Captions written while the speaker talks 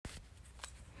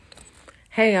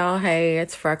Hey y'all, hey,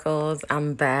 it's Freckles.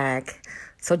 I'm back.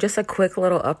 So just a quick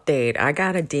little update. I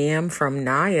got a DM from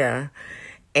Naya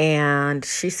and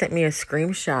she sent me a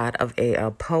screenshot of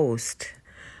a post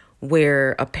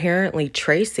where apparently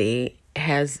Tracy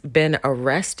has been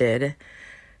arrested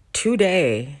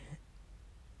today.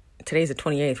 Today's the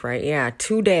 28th, right? Yeah,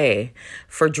 today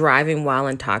for driving while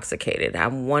intoxicated. I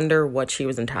wonder what she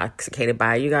was intoxicated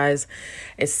by. You guys,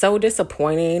 it's so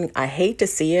disappointing. I hate to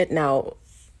see it. Now,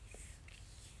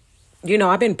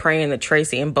 I've been praying that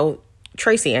Tracy and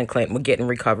Clint would get in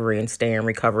recovery and stay in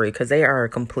recovery because they are a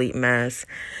complete mess.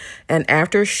 And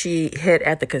after she hit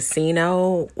at the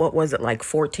casino, what was it, like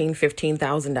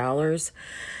 $15,000?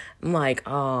 I'm like,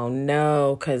 oh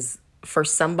no, because for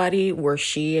somebody where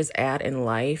she is at in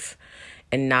life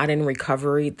and not in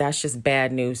recovery, that's just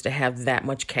bad news to have that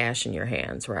much cash in your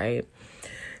hands, right?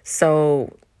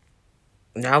 So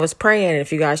I was praying.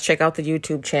 If you guys check out the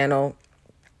YouTube channel,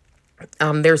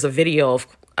 there's a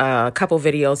couple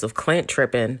videos of Clint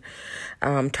tripping,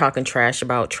 talking trash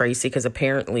about Tracy because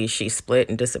apparently she split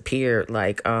and disappeared.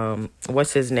 Like,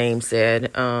 what's his name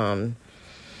said,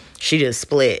 she just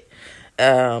split,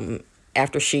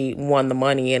 after she won the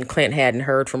money and Clint hadn't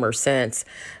heard from her since.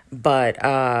 But,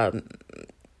 I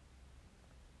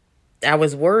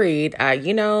was worried.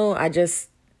 I just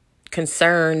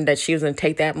concerned that she was going to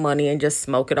take that money and just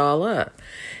smoke it all up.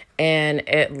 And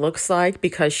it looks like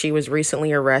because she was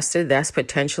recently arrested, that's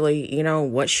potentially,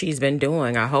 what she's been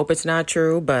doing. I hope it's not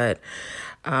true, but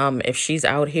if she's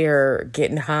out here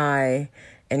getting high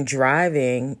and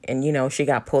driving and, she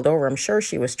got pulled over, I'm sure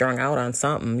she was strung out on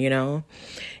something.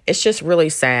 It's just really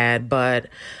sad. But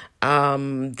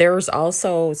there's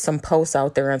also some posts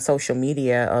out there on social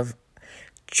media of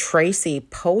Tracy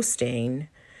posting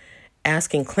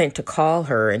asking Clint to call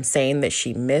her and saying that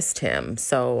she missed him.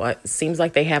 So it seems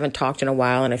like they haven't talked in a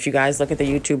while. And if you guys look at the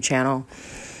YouTube channel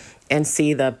and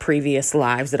see the previous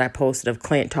lives that I posted of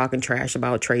Clint talking trash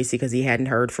about Tracy because he hadn't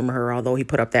heard from her, although he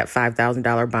put up that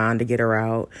 $5,000 bond to get her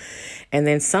out. And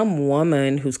then some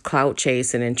woman who's clout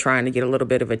chasing and trying to get a little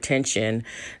bit of attention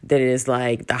that is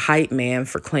like the hype man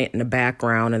for Clint in the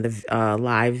background of the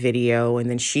live video. And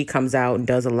then she comes out and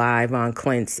does a live on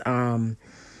Clint's,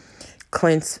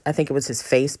 I think it was his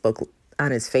Facebook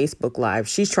Live.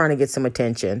 She's trying to get some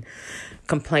attention,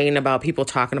 complaining about people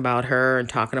talking about her and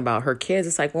talking about her kids.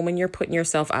 It's like, well, when you're putting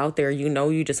yourself out there,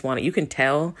 you just want it. You can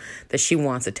tell that she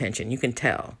wants attention. You can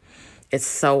tell. It's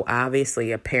so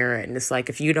obviously apparent. And it's like,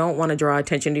 if you don't want to draw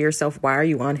attention to yourself, why are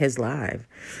you on his live?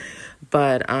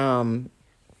 But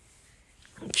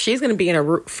she's going to be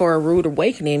for a rude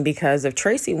awakening because if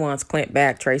Tracy wants Clint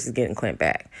back, Tracy's getting Clint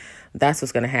back. That's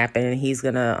what's going to happen. And he's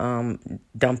going to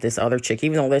dump this other chick,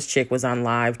 even though this chick was on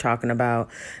live talking about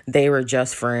they were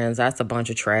just friends. That's a bunch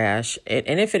of trash.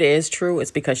 And if it is true,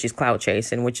 it's because she's clout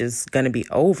chasing, which is going to be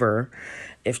over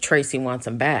if Tracy wants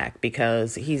him back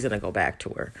because he's going to go back to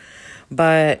her.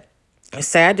 But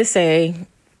sad to say,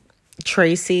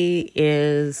 Tracy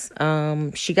is,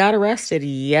 she got arrested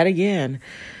yet again.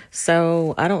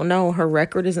 So I don't know. Her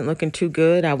record isn't looking too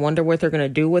good. I wonder what they're going to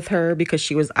do with her because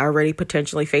she was already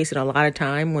potentially facing a lot of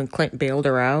time when Clint bailed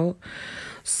her out.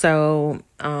 So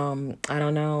I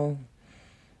don't know.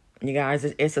 You guys,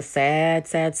 it's a sad,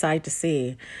 sad sight to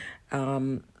see.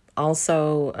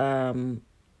 Also,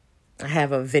 I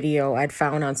have a video I'd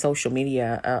found on social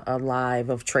media, a live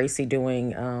of Tracy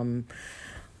doing,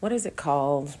 what is it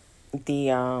called?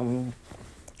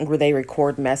 Where they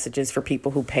record messages for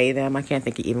people who pay them. I can't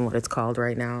think of even what it's called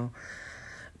right now.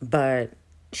 But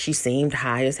she seemed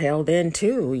high as hell then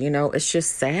too. It's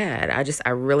just sad. I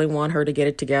really want her to get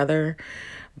it together.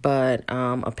 But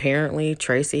apparently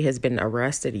Tracy has been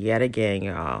arrested yet again,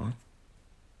 y'all.